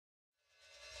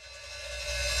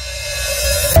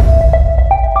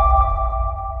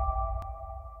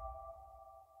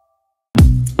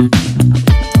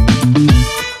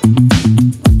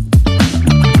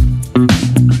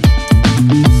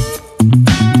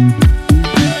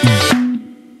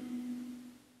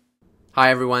Hi,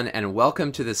 everyone, and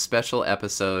welcome to this special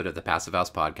episode of the Passive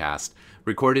House Podcast,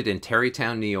 recorded in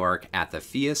Tarrytown, New York at the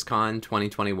PhiusCon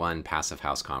 2021 Passive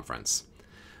House Conference.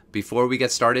 Before we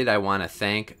get started, I want to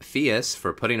thank Phius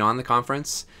for putting on the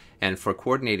conference and for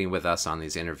coordinating with us on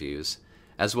these interviews,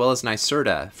 as well as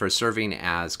NYSERDA for serving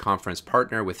as conference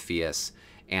partner with Phius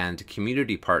and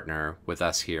community partner with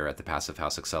us here at the Passive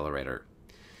House Accelerator.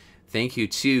 Thank you,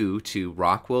 too, to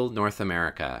Rockwell North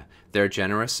America. Their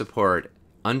generous support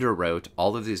underwrote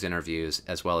all of these interviews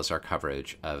as well as our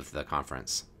coverage of the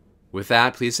conference. With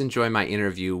that, please enjoy my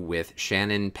interview with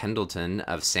Shannon Pendleton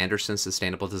of Sanderson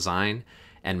Sustainable Design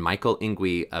and Michael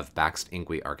Ingui of Baxt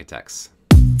Ingui Architects.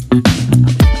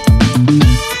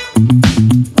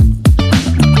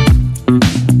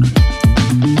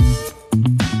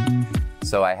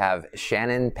 So I have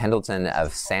Shannon Pendleton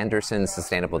of Sanderson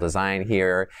Sustainable Design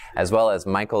here, as well as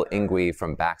Michael Ingui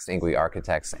from Baxt Ingui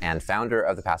Architects and founder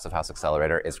of the Passive House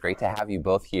Accelerator. It's great to have you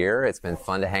both here. It's been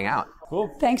fun to hang out.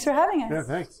 Cool. Thanks for having us. Yeah,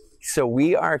 thanks. So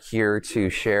we are here to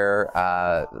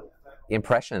share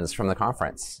impressions from the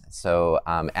conference. So,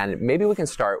 and maybe we can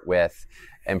start with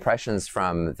impressions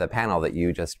from the panel that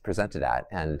you just presented at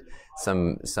and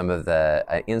some of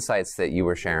the insights that you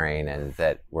were sharing and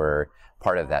that were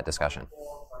part of that discussion.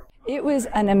 It was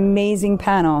an amazing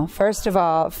panel. First of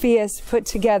all, Phius put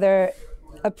together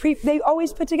they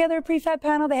always put together a prefab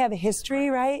panel. They have a history,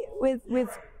 right, with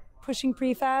pushing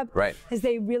prefab. Right. Because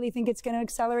they really think it's going to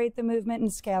accelerate the movement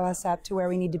and scale us up to where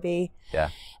we need to be. Yeah.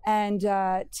 And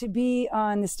to be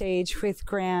on the stage with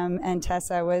Graham and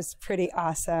Tessa was pretty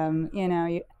awesome. You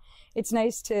know, it's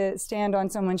nice to stand on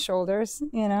someone's shoulders,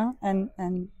 you know,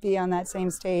 and be on that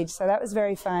same stage. So that was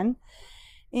very fun.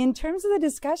 In terms of the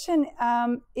discussion,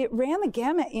 it ran the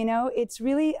gamut, you know. It's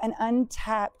really an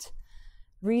untapped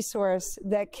resource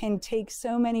that can take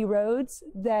so many roads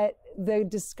that the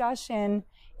discussion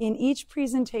in each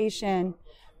presentation,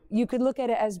 you could look at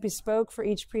it as bespoke for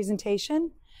each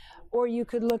presentation, or you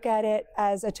could look at it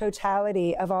as a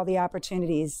totality of all the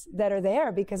opportunities that are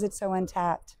there because it's so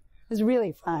untapped. It was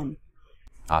really fun.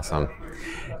 Awesome.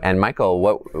 And Michael,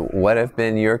 what have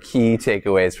been your key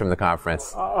takeaways from the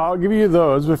conference? I'll give you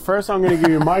those, but first I'm going to give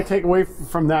you my takeaway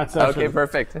from that session. Okay,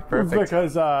 perfect.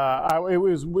 Because it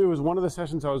was one of the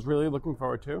sessions I was really looking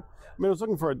forward to. I mean, I was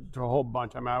looking forward to a whole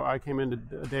bunch. I mean, I came in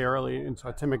a day early and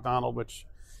saw Tim McDonald, which,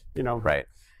 you know, right.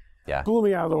 Yeah. Blew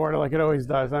me out of the water like it always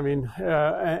does. I mean,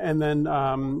 and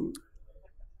then.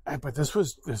 But this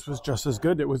was just as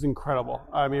good. It was incredible.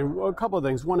 I mean, a couple of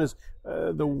things. One is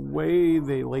the way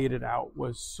they laid it out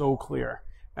was so clear.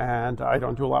 And I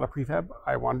don't do a lot of prefab.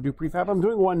 I want to do prefab. I'm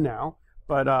doing one now.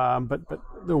 But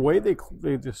the way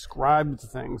they described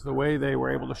things, the way they were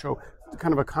able to show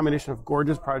kind of a combination of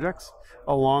gorgeous projects,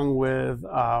 along with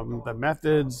the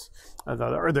methods,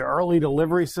 the early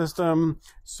delivery system,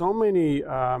 so many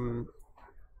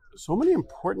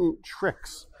important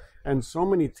tricks. And so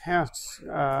many tasks.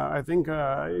 I think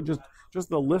just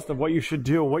the list of what you should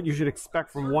do, what you should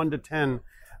expect from 1 to 10.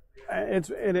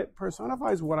 It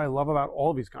personifies what I love about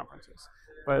all of these conferences.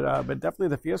 But definitely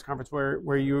the Phius conference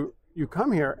where you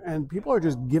come here and people are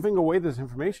just giving away this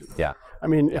information. Yeah. I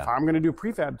mean, if I'm going to do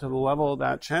prefab to the level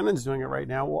that Shannon's doing it right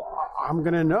now, well, I'm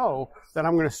going to know that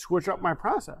I'm going to switch up my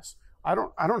process. I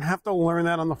don't have to learn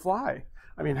that on the fly.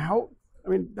 I mean,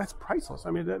 that's priceless.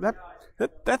 I mean,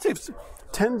 that saves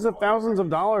tens of thousands of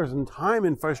dollars in time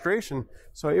and frustration.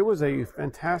 So it was a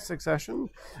fantastic session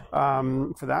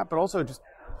for that, but also just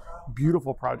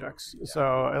beautiful projects. So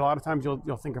a lot of times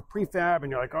you'll think of prefab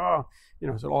and you're like, oh, you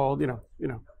know, is it all, you know,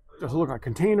 does it look like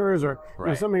containers or you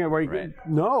know, something where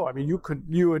no, I mean,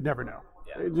 you would never know.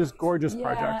 Yeah. Just gorgeous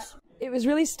projects. It was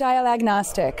really style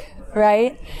agnostic,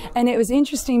 right? And it was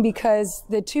interesting because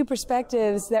the two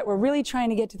perspectives that were really trying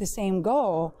to get to the same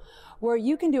goal where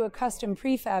you can do a custom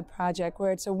prefab project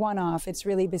where it's a one-off, it's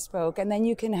really bespoke, and then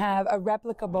you can have a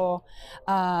replicable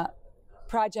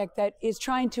project that is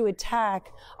trying to attack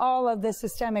all of the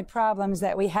systemic problems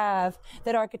that we have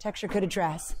that architecture could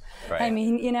address. Right. I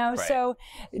mean, you know, so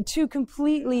two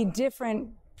completely different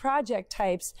project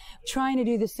types trying to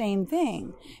do the same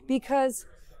thing. Because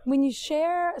when you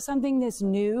share something that's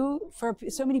new for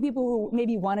so many people who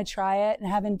maybe want to try it and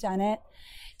haven't done it,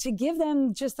 to give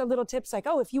them just the little tips like,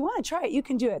 oh, if you want to try it, you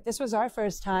can do it. This was our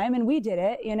first time and we did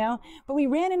it, you know, but we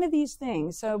ran into these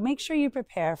things. So make sure you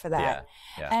prepare for that.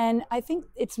 Yeah. And I think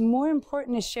it's more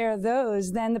important to share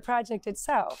those than the project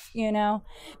itself, you know,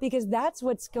 because that's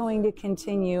what's going to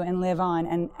continue and live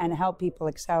on and help people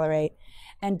accelerate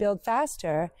and build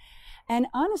faster. And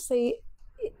honestly,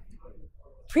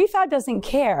 prefab doesn't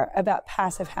care about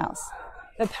passive house.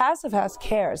 the Passive House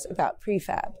cares about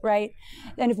prefab, right?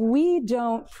 And if we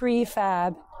don't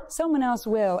prefab, someone else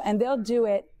will, and they'll do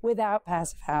it without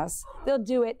Passive House. They'll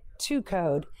do it to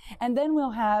code, and then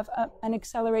we'll have an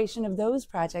acceleration of those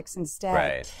projects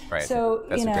instead. Right. So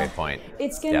that's a great point.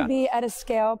 It's going to be at a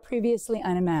scale previously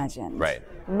unimagined. Right.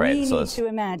 We So need to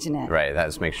imagine it. Right.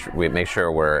 That's make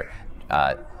sure we're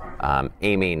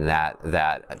aiming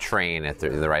that train at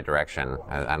the right direction.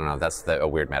 I don't know. That's a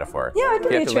weird metaphor. Yeah, it could you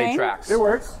be have a to train. lay tracks. It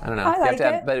works. I don't know. I like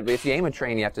it. But if you aim a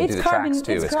train, you have to do the carbon, tracks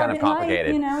too. It's kind of carbon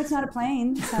complicated. light, it's not a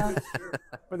plane. So.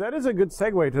 But that is a good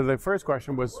segue to the first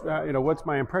question was, what's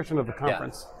my impression of the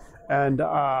conference? And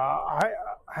I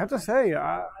have to say,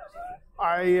 I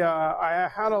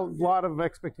had a lot of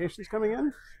expectations coming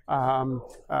in.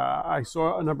 I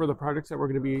saw a number of the projects that were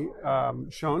going to be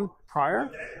shown prior,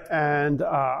 and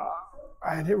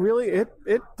it really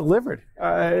delivered.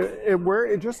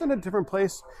 We're just in a different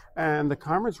place, and the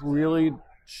conference really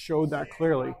showed that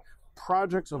clearly.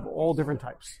 Projects of all different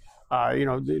types.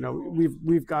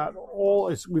 We've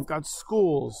got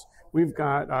schools, we've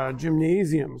got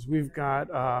gymnasiums, we've got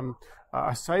a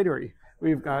cidery,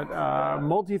 we've got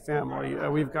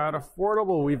multifamily, we've got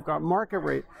affordable, we've got market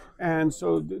rate, and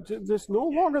so there's no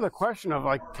longer the question of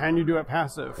like, can you do it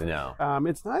passive? No.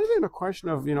 It's not even a question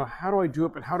of how do I do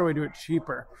it, but how do I do it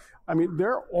cheaper? I mean,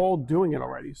 they're all doing it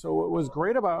already. So what was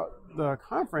great about the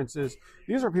conference is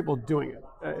these are people doing it.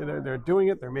 They're doing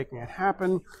it. They're making it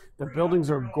happen. The buildings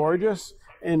are gorgeous.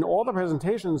 In all the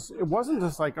presentations, it wasn't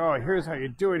just like, oh, here's how you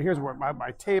do it. Here's what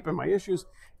my tape and my issues.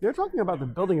 They're talking about the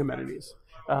building amenities.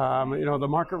 The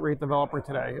market rate developer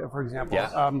today, for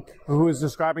example, who is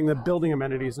describing the building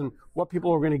amenities and what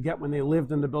people were going to get when they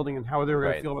lived in the building and how they were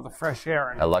going to feel about the fresh air.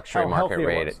 And a luxury how market healthy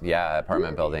rate,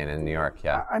 apartment building in New York,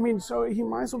 I mean, so he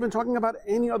might as well have been talking about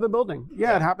any other building.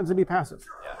 Yeah, it happens to be passive.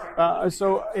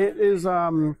 So it is.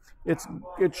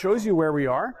 It shows you where we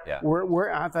are. Yeah. We're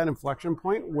at that inflection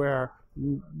point where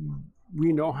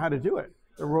we know how to do it.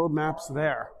 The roadmap's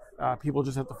there. People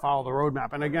just have to follow the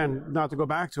roadmap. And again, not to go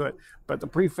back to it, but the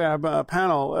prefab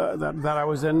panel that I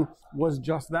was in was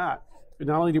just that. But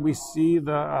not only did we see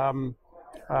that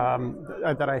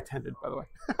I attended, by the way,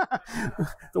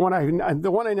 the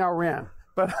one I now ran,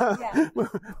 but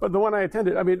but the one I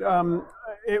attended. I mean,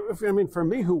 for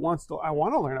me, I want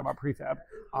to learn about prefab.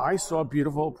 I saw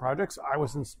beautiful projects. I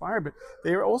was inspired, but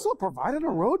they also provided a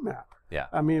roadmap. Yeah.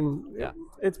 I mean,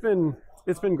 it's been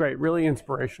great, really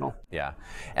inspirational. Yeah,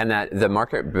 and back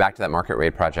to that market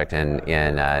rate project in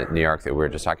New York that we were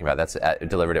just talking about. That's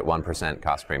delivered at 1%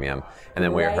 cost premium, and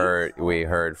then we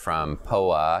heard from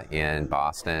POA in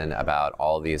Boston about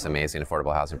all these amazing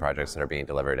affordable housing projects that are being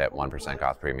delivered at 1%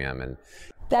 cost premium, and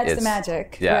that's the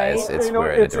magic. Yeah, right?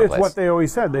 It's what they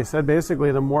always said. They said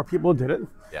basically the more people did it,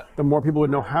 the more people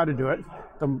would know how to do it,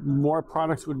 the more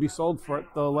products would be sold for it,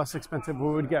 the less expensive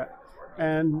we would get.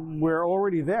 And we're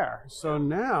already there. So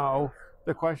now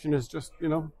the question is just,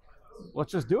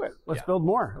 let's just do it. Let's build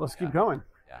more. Let's keep going.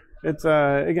 Yeah. It's,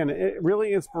 again,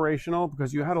 really inspirational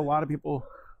because you had a lot of people,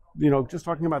 just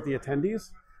talking about the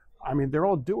attendees. I mean, they're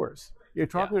all doers. You're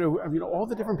talking to, all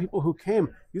the different people who came.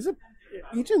 These are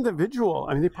each individual.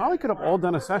 I mean, they probably could have all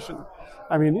done a session.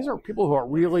 I mean, these are people who are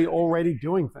really already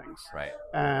doing things. Right.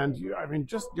 And you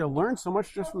learn so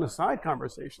much just from the side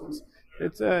conversations.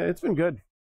 It's been good.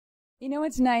 You know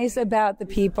what's nice about the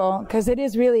people, because it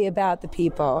is really about the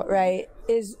people, right,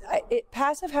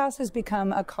 Passive House has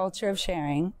become a culture of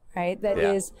sharing, right, that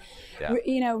is,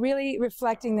 really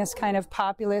reflecting this kind of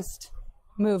populist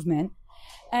movement.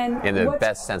 And in the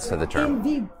best sense of the term. In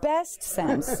the best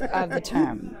sense of the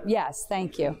term. Yes,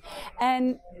 thank you.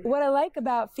 And what I like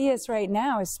about Phius right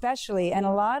now, especially, and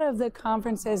a lot of the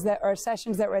conferences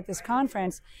sessions that were at this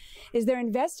conference, is they're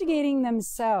investigating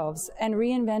themselves and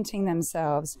reinventing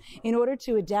themselves in order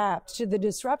to adapt to the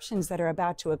disruptions that are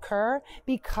about to occur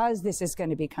because this is going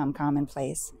to become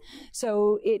commonplace.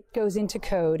 So it goes into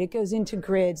code, it goes into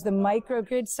grids. The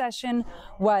microgrid session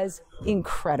was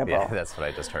incredible. Yeah, that's what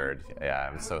I just heard. Yeah,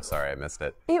 I'm so sorry I missed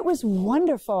it. It was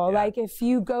wonderful. Yeah. Like if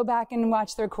you go back and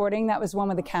watch the recording, that was one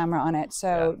with a camera on it.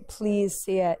 So please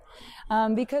see it.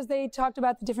 Because they talked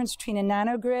about the difference between a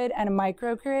nanogrid and a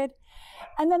microgrid.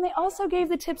 And then they also gave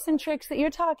the tips and tricks that you're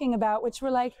talking about, which were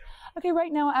like, okay,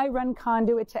 right now I run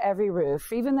conduit to every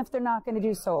roof, even if they're not going to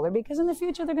do solar, because in the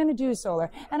future they're going to do solar.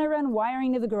 And I run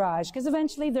wiring to the garage, because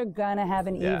eventually they're going to have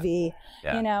an EV,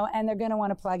 and they're going to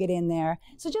want to plug it in there.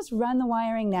 So just run the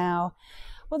wiring now.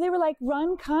 Well, they were like,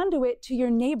 run conduit to your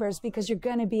neighbors because you're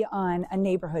going to be on a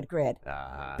neighborhood grid.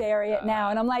 Bury it now.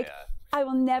 And I'm like, I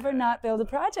will never not build a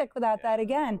project without that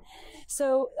again.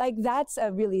 So like that's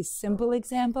a really simple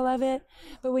example of it.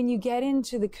 But when you get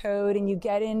into the code and you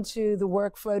get into the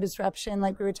workflow disruption,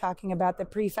 like we were talking about,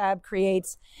 that prefab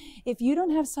creates, if you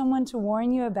don't have someone to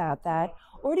warn you about that,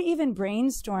 or to even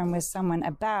brainstorm with someone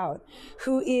about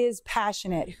who is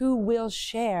passionate, who will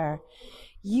share,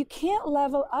 you can't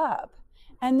level up.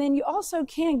 And then you also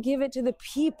can't give it to the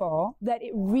people that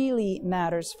it really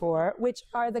matters for, which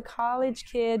are the college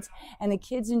kids and the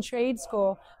kids in trade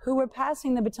school who we're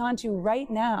passing the baton to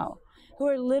right now, who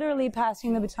are literally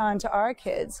passing the baton to our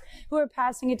kids, who are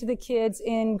passing it to the kids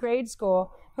in grade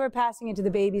school, who are passing it to the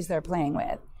babies they're playing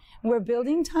with. We're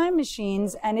building time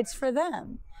machines, and it's for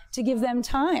them, to give them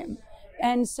time.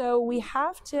 And so we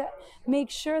have to make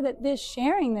sure that this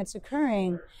sharing that's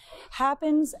occurring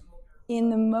happens in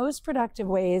the most productive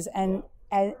ways and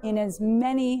in as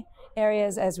many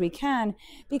areas as we can,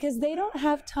 because they don't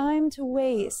have time to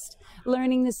waste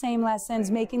learning the same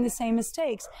lessons, making the same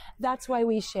mistakes. That's why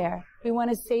we share. We want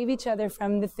to save each other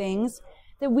from the things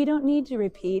that we don't need to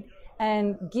repeat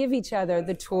and give each other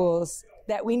the tools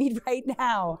that we need right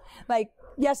now, like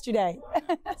yesterday.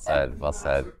 Well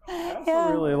said. I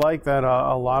really like that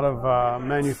a lot of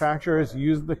manufacturers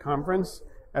use the conference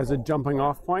as a jumping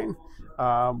off point.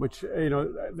 Which,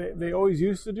 they always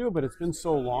used to do, but it's been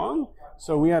so long.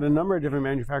 So we had a number of different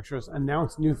manufacturers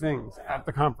announce new things at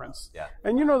the conference. Yeah.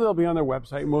 And, they'll be on their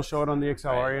website and we'll show it on the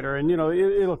Accelerator, and,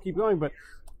 it'll keep going. But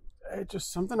it's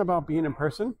just something about being in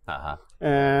person. Uh-huh.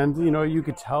 And, you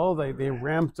could tell they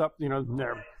ramped up,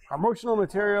 their promotional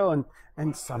material,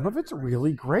 and some of it's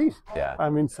really great. Yeah. I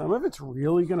mean, some of it's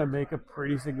really going to make a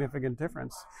pretty significant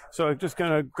difference. So just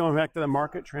kind of going back to the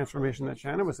market transformation that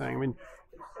Shannon was saying, I mean,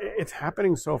 it's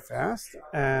happening so fast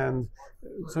and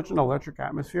such an electric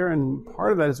atmosphere, and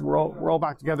part of that is we're all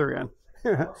back together again.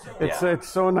 It's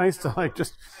so nice to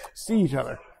just see each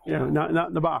other, not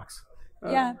in the box.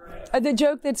 Yeah. The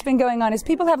joke that's been going on is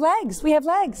people have legs. We have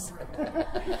legs.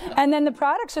 And then the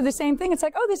products are the same thing. It's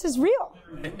like, oh, this is real.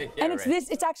 And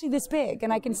it's actually this big,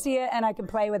 and I can see it and I can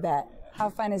play with that.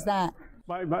 How fun is that?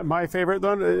 My favorite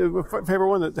one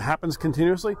that happens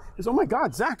continuously is, oh my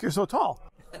God, Zach, you're so tall.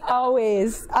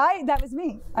 Always. That was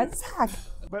me. That's Zach.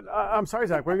 But I'm sorry,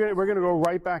 Zach. We're gonna go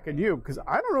right back at you, because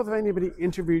I don't know if anybody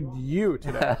interviewed you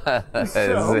today.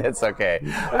 It's okay.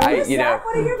 Zach,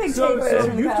 what are your big takeaways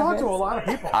from the you've talked conference? to a lot of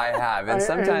people. I have, and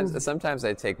sometimes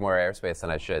I take more airspace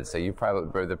than I should. So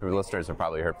the listeners have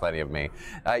probably heard plenty of me.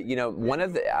 One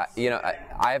of the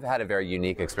I've had a very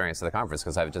unique experience at the conference,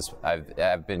 because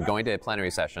I've been going to plenary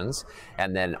sessions,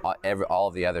 and then all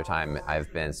of the other time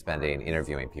I've been spending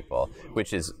interviewing people,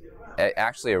 which is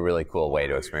actually a really cool way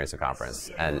to experience a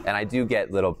conference. And I do get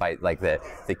little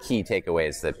the key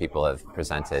takeaways that people have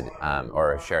presented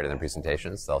or shared in their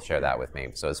presentations. They'll share that with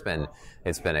me. So it's been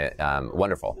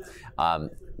wonderful. I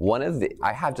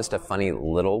have just a funny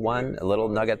little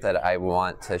nugget that I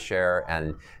want to share,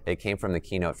 and it came from the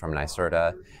keynote from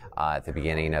NYSERDA at the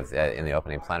beginning of in the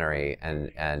opening plenary,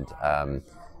 and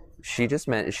she just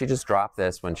dropped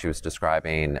this when she was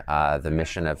describing the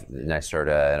mission of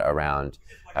NYSERDA around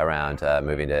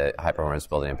moving to high performance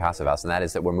building and passive house, and that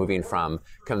is that we're moving from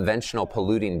conventional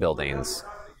polluting buildings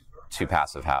to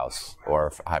passive house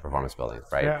or high performance buildings,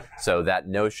 right? Yeah. So that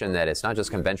notion that it's not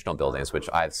just conventional buildings, which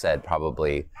I've said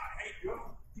probably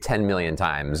 10 million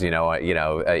times,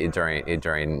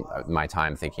 during my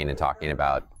time thinking and talking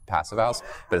about passive house,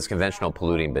 but it's conventional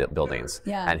polluting buildings.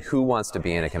 Yeah. And who wants to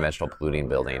be in a conventional polluting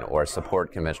building or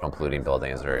support conventional polluting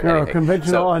buildings or No, anything?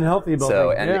 conventional unhealthy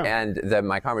building. So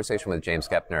my conversation with James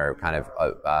Kepner kind of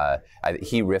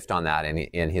he riffed on that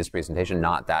in his presentation,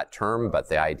 not that term, but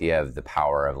the idea of the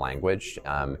power of language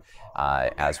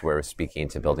as we're speaking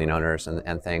to building owners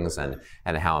and things, and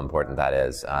how important that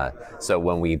is. So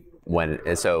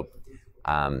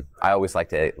I always like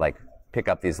to pick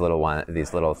up these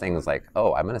little things like,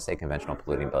 oh, I'm going to say conventional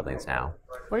polluting buildings now.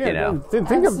 Well, yeah,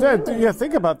 think of that. Yeah,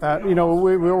 think about that.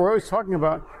 We're always talking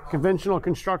about conventional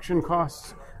construction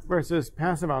costs versus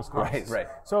passive house costs. Right.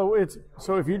 So if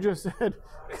you just said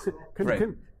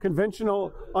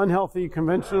conventional unhealthy,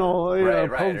 conventional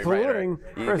polluting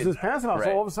versus passive house,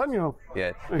 all of a sudden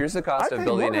here's the cost of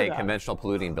building a conventional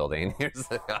polluting building. Here's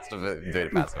the cost of doing a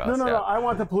passive house. No, I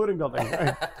want the polluting building.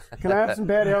 Can I have some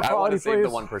bad air quality, I want to save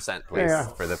please? the 1%, please,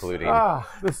 for the polluting.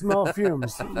 The smell of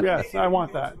fumes. Yes, I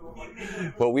want that.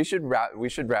 Well, we should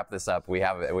wrap this up. We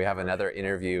have another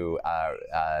interview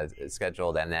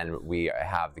scheduled, and then we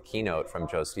have the keynote from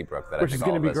Joe Steebrook that I think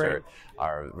all of us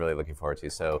are really looking forward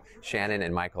to. So Shannon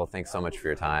and Michael, thanks so much for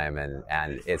your time, and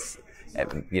it's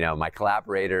my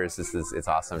collaborators. It's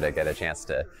awesome to get a chance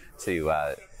to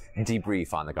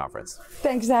debrief on the conference.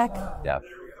 Thanks, Zach. Yeah.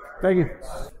 Thank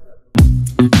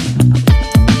you.